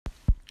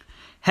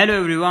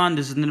Hello everyone,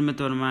 this is Nirmit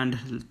Verma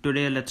and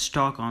today let's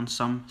talk on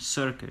some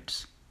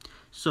circuits.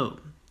 So,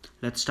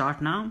 let's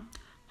start now.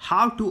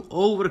 How to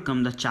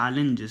overcome the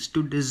challenges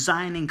to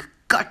designing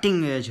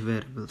cutting edge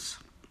wearables.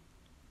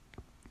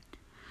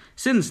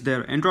 Since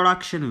their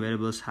introduction,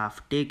 wearables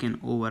have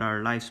taken over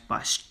our lives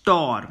by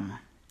storm,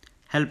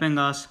 helping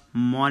us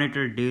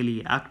monitor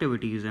daily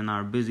activities in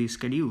our busy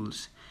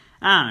schedules.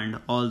 And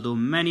although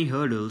many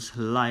hurdles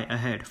lie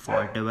ahead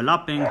for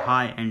developing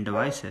high end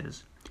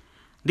devices,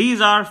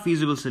 these are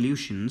feasible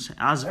solutions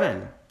as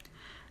well.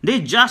 They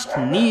just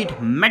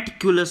need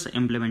meticulous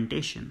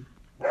implementation.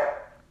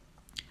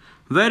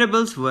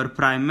 Wearables were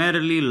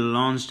primarily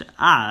launched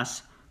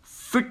as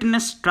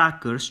fitness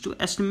trackers to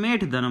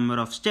estimate the number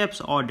of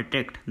steps or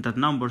detect the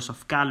numbers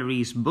of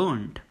calories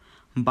burned.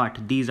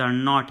 But these are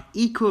not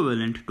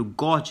equivalent to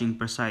gauging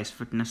precise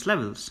fitness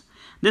levels.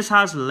 This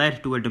has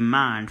led to a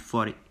demand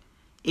for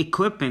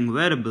equipping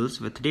wearables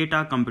with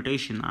data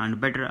computation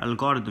and better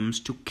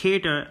algorithms to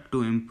cater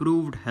to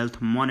improved health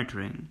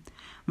monitoring.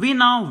 We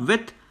now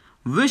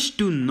wish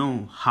to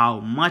know how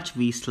much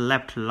we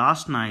slept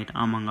last night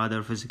among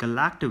other physical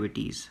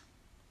activities.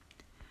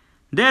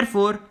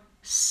 Therefore,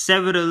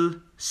 several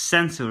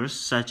sensors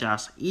such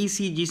as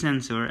ECG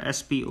sensor,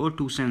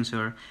 SpO2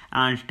 sensor,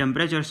 and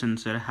temperature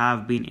sensor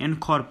have been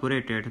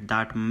incorporated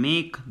that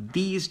make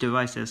these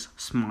devices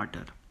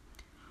smarter.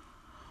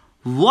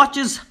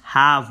 Watches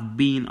have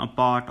been a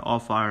part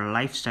of our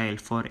lifestyle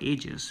for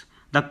ages.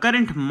 The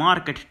current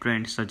market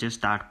trend suggests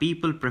that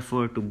people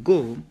prefer to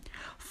go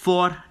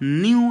for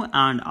new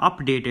and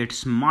updated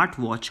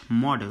smartwatch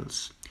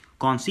models.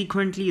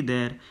 Consequently,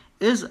 there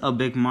is a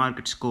big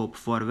market scope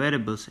for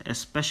wearables,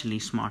 especially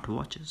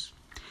smartwatches.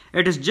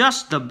 It is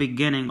just the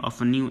beginning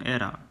of a new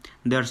era.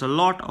 There's a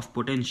lot of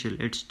potential,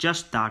 it's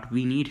just that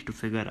we need to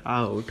figure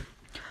out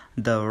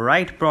the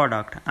right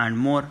product and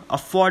more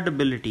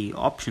affordability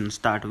options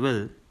that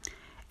will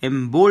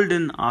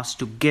embolden us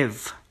to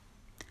give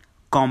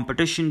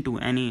competition to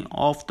any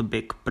of the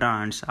big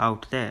brands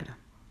out there.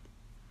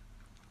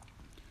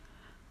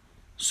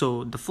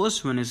 So the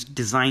first one is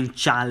design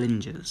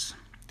challenges.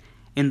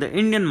 In the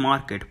Indian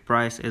market,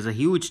 price is a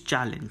huge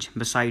challenge.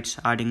 Besides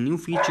adding new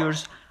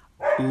features,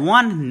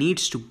 one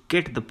needs to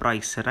get the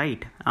price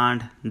right,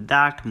 and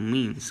that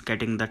means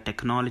getting the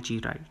technology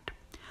right.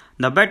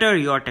 The better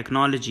your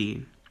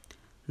technology,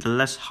 the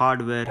less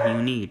hardware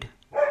you need.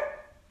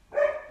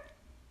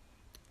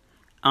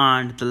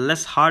 And the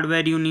less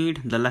hardware you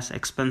need, the less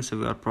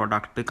expensive your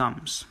product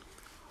becomes.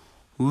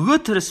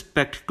 With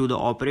respect to the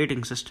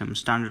operating system,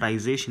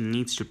 standardization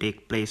needs to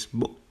take place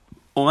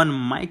on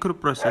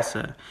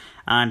microprocessor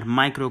and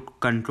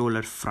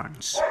microcontroller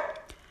fronts.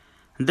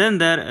 Then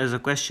there is a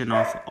question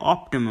of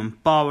optimum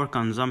power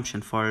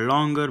consumption for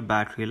longer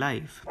battery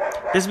life.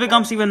 This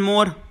becomes even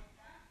more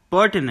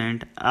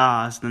pertinent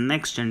as the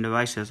next gen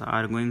devices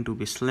are going to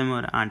be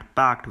slimmer and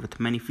packed with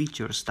many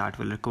features that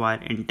will require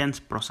intense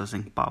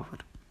processing power.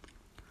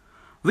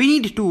 We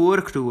need to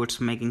work towards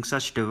making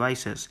such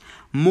devices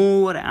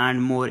more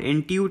and more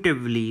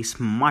intuitively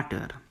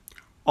smarter.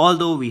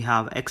 Although we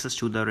have access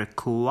to the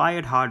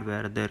required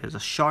hardware, there is a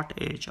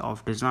shortage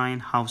of design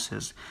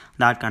houses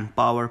that can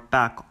power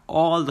pack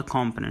all the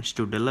components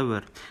to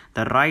deliver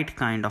the right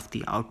kind of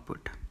the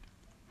output.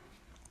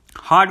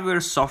 Hardware,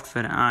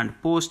 software,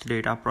 and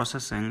post-data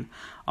processing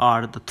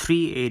are the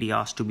three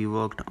areas to be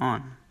worked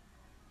on.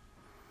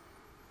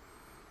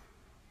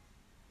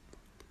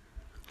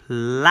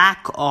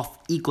 Lack of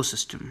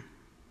ecosystem.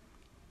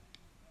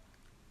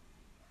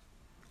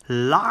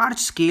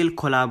 Large-scale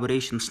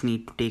collaborations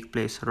need to take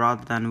place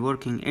rather than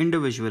working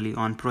individually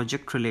on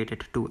projects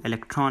related to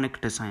electronic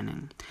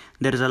designing.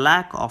 There is a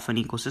lack of an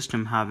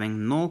ecosystem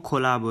having no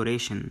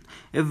collaboration.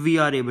 If we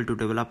are able to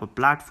develop a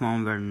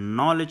platform where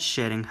knowledge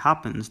sharing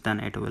happens,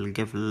 then it will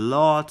give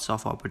lots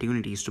of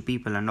opportunities to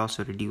people and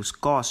also reduce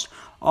cost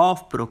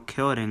of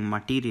procuring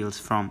materials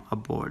from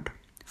abroad.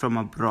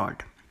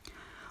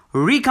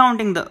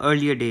 Recounting the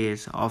earlier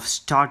days of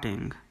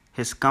starting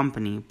his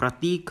company,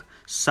 Pratik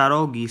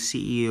Sarogi,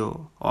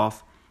 CEO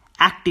of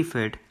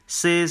Actifed,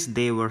 says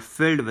they were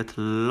filled with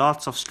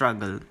lots of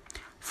struggle,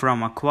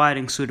 from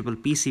acquiring suitable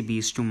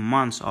PCBs to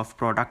months of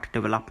product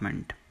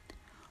development.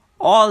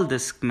 All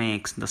this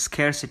makes the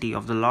scarcity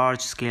of the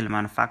large-scale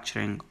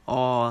manufacturing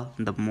all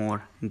the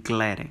more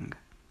glaring.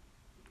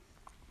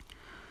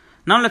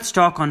 Now let's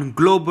talk on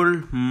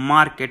global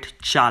market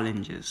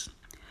challenges.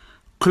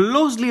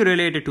 Closely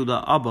related to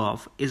the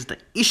above is the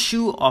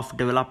issue of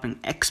developing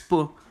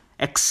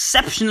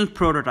exceptional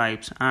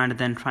prototypes and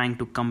then trying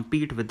to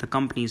compete with the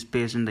companies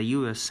based in the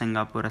US,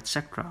 Singapore,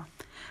 etc.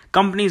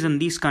 Companies in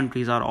these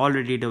countries are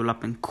already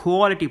developing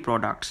quality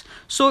products,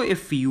 so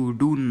if you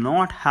do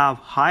not have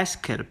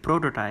high-skill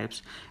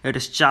prototypes, it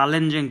is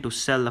challenging to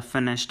sell the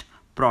finished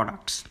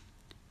products.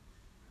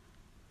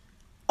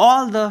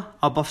 All the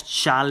above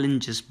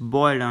challenges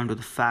boil down to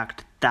the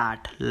fact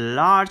that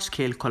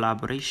large-scale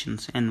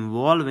collaborations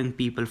involving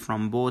people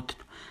from both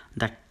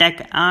the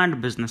tech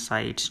and business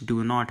sides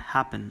do not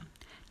happen.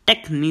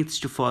 Tech needs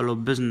to follow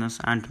business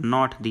and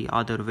not the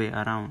other way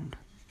around.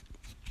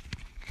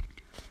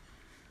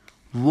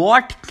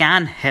 What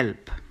can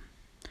help?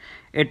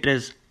 It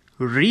is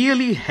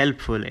really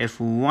helpful if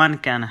one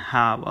can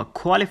have a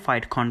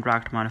qualified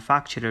contract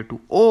manufacturer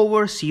to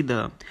oversee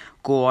the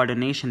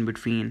coordination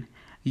between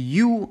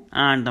you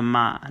and the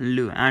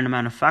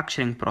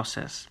manufacturing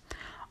process.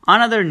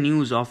 Another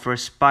news of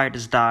respite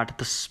is that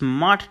the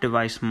smart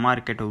device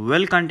market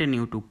will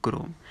continue to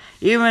grow.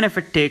 Even if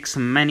it takes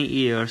many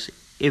years,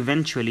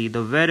 eventually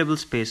the wearable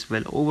space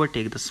will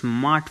overtake the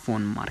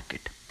smartphone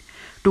market.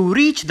 To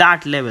reach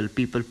that level,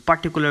 people,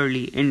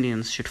 particularly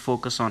Indians, should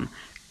focus on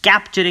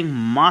capturing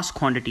mass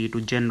quantity to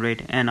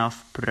generate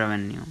enough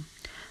revenue.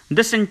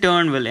 This in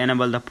turn will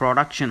enable the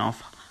production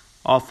of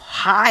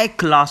high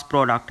class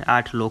product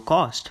at low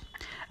cost.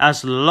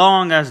 As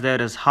long as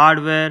there is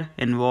hardware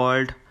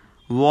involved,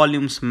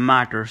 volumes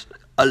matters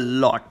a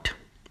lot.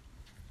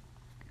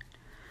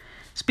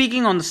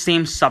 Speaking on the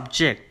same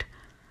subject,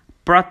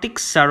 Pratik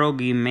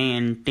Sarogi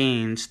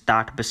maintains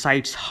that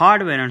besides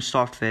hardware and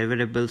software,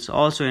 wearables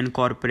also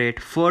incorporate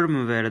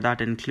firmware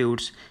that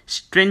includes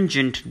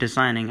stringent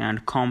designing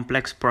and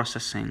complex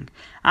processing.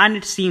 And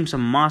it seems a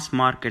mass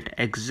market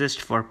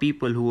exists for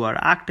people who are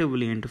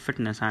actively into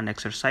fitness and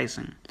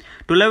exercising.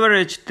 To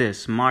leverage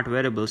this, smart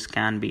wearables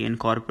can be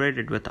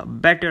incorporated with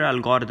better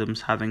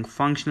algorithms having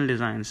functional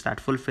designs that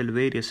fulfill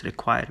various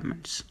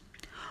requirements.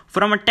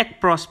 From a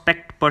tech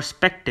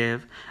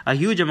perspective, a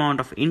huge amount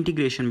of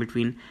integration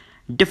between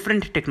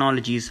different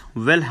technologies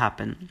will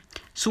happen.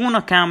 Soon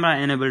a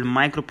camera-enabled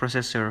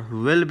microprocessor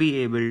will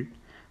be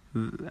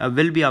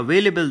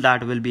available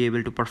that will be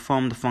able to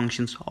perform the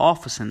functions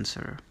of a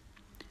sensor.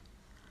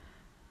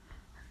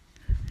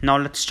 Now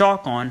let's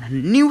talk on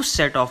new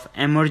set of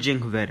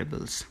emerging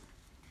wearables.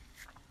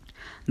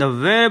 The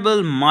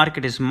wearable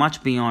market is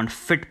much beyond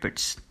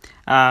Fitbits,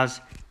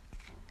 as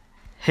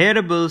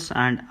hearables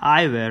and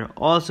eyewear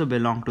also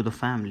belong to the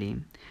family.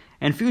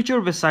 In future,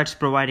 besides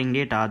providing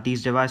data,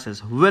 these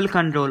devices will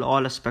control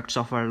all aspects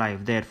of our life.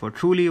 Therefore,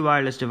 truly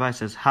wireless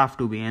devices have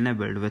to be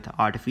enabled with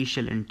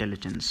artificial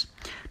intelligence.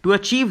 To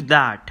achieve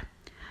that,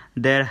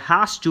 there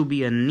has to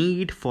be a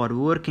need for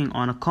working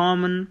on a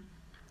common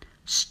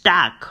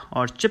stack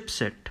or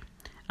chipset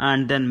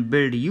and then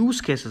build use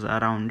cases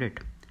around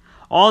it.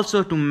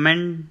 Also, to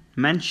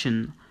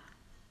mention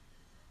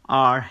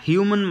are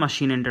human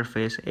machine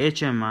interface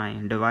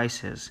HMI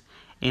devices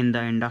in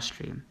the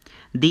industry.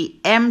 The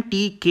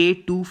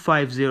MTK2503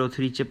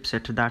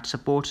 chipset that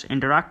supports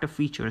interactive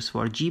features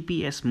for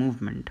GPS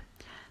movement,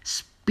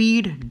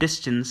 speed,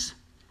 distance,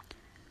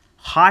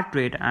 heart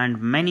rate,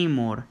 and many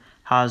more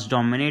has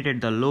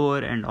dominated the lower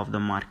end of the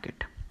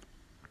market.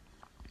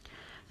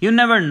 You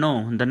never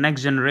know, the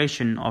next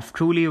generation of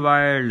truly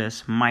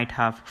wireless might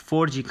have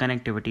 4G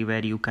connectivity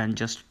where you can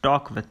just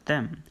talk with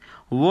them.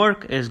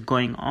 Work is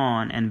going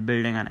on in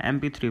building an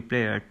MP3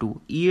 player to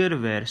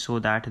earwear so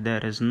that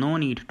there is no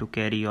need to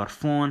carry your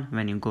phone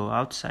when you go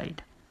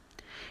outside.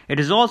 It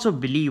is also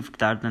believed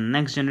that the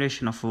next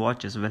generation of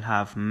watches will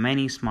have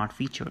many smart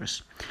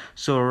features.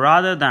 So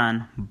rather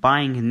than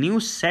buying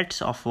new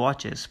sets of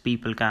watches,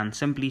 people can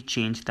simply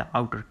change the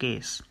outer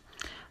case,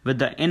 with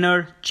the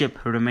inner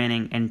chip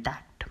remaining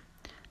intact.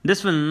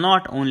 This will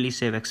not only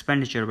save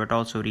expenditure but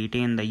also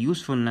retain the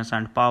usefulness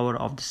and power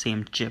of the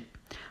same chip.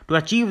 To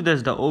achieve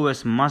this, the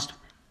OS must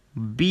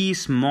be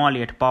small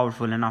yet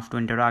powerful enough to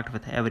interact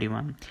with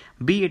everyone,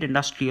 be it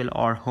industrial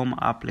or home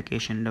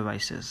application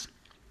devices.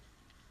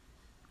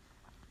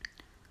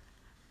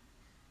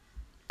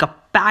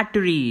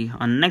 Capattery,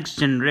 a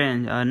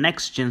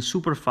next-gen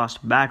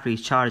super-fast battery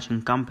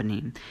charging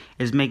company,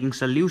 is making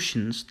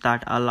solutions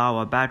that allow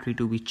a battery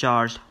to be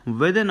charged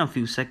within a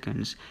few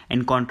seconds,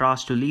 in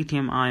contrast to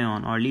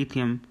lithium-ion or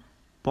lithium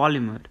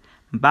polymer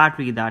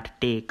battery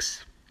that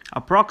takes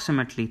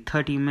approximately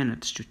 30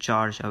 minutes to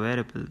charge a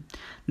wearable.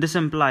 This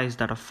implies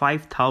that a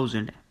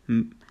 5000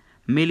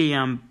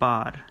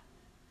 milliampere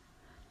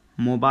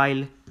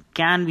mobile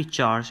can be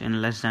charged in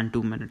less than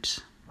 2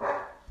 minutes.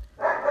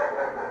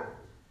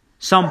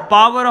 Some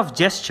power of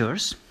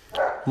gestures.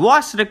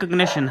 Voice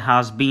recognition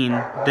has been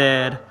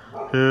there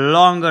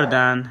longer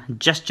than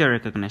gesture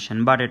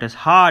recognition, but it is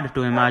hard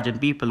to imagine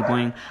people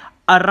going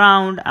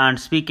around and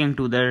speaking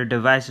to their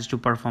devices to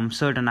perform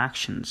certain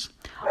actions.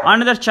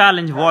 Another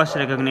challenge voice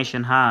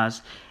recognition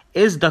has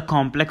is the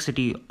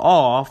complexity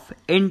of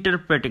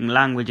interpreting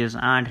languages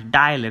and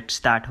dialects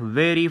that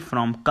vary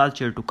from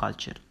culture to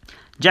culture.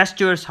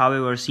 Gestures,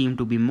 however, seem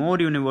to be more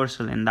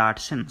universal in that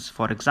sense.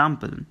 For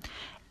example,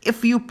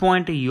 if you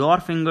point your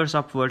fingers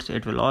upwards,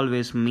 it will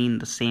always mean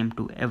the same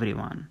to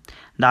everyone.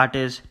 That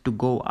is, to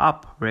go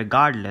up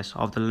regardless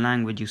of the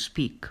language you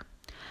speak.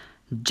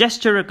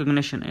 Gesture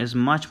recognition is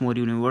much more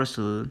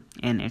universal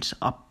in its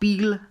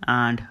appeal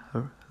and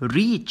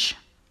reach.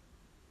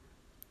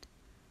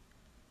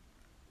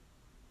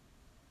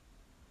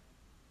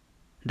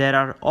 There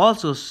are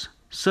also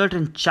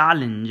certain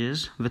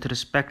challenges with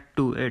respect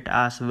to it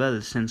as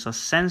well, since a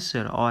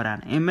sensor or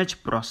an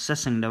image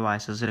processing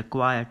device is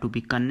required to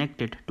be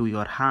connected to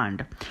your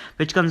hand,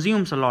 which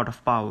consumes a lot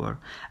of power.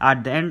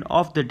 At the end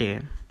of the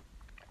day,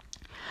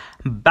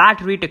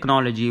 Battery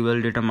technology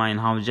will determine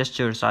how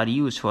gestures are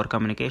used for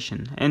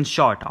communication. In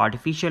short,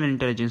 artificial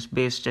intelligence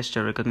based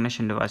gesture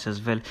recognition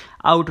devices will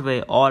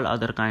outweigh all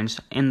other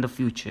kinds in the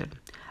future.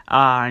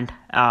 And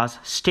as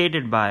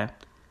stated by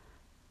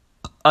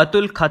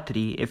Atul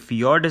Khatri, if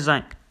your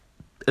design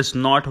is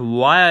not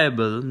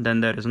viable, then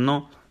there is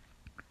no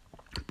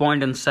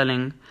point in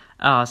selling,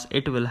 as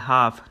it will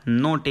have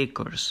no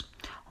takers.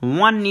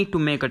 One need to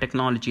make a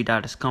technology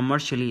that is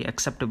commercially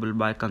acceptable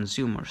by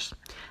consumers.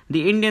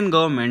 The Indian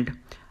government,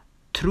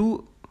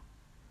 through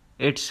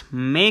its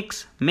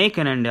Make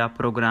in India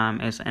program,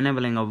 is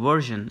enabling a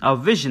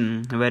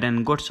vision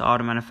wherein goods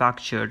are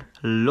manufactured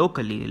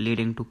locally,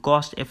 leading to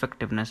cost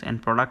effectiveness in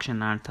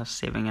production and thus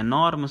saving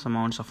enormous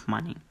amounts of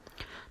money.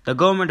 The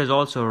government is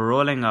also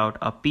rolling out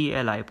a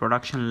PLI,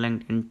 production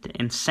linked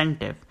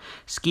incentive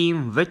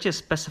scheme, which is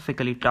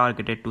specifically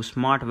targeted to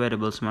smart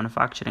wearables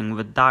manufacturing.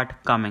 With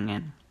that coming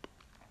in,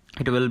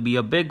 it will be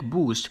a big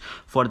boost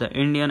for the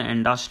Indian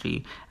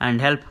industry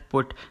and help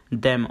put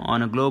them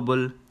on a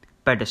global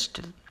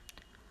pedestal.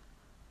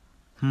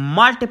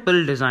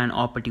 Multiple design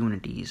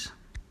opportunities.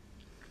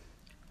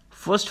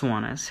 First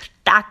one is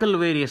tackle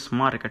various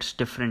markets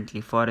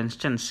differently. For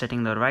instance,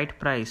 setting the right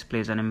price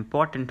plays an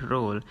important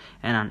role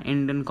in an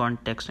Indian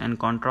context in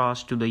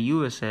contrast to the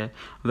USA,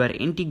 where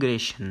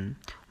integration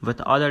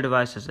with other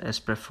devices is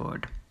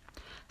preferred.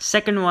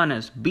 Second one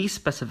is be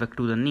specific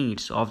to the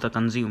needs of the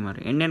consumer.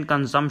 Indian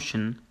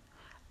consumption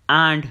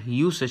and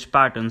usage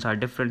patterns are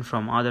different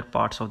from other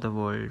parts of the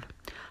world.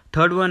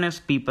 Third one is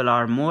people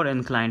are more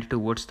inclined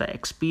towards the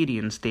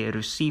experience they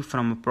receive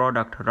from a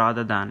product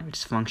rather than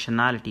its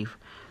functionality.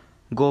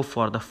 Go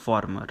for the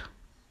former.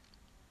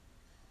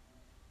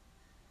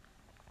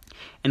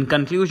 In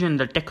conclusion,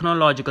 the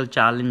technological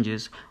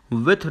challenges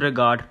with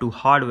regard to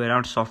hardware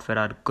and software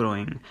are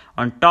growing.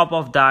 On top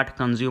of that,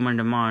 consumer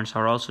demands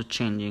are also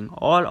changing.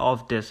 All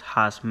of this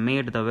has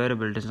made the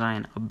wearable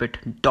design a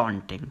bit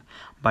daunting,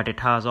 but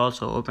it has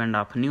also opened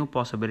up new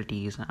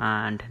possibilities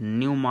and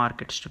new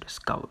markets to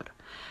discover.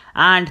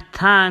 And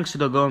thanks to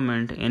the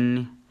government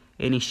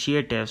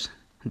initiatives,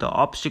 the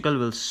obstacle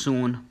will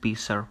soon be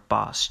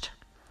surpassed.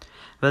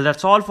 Well,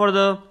 that's all for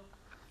the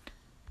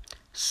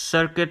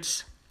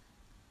circuits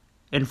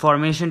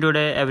information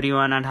today,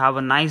 everyone, and have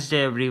a nice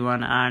day,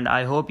 everyone. And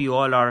I hope you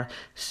all are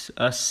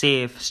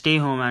safe. Stay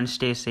home and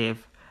stay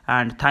safe.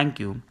 And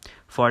thank you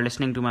for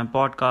listening to my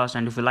podcast.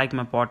 And if you like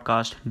my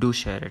podcast, do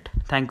share it.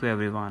 Thank you,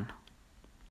 everyone.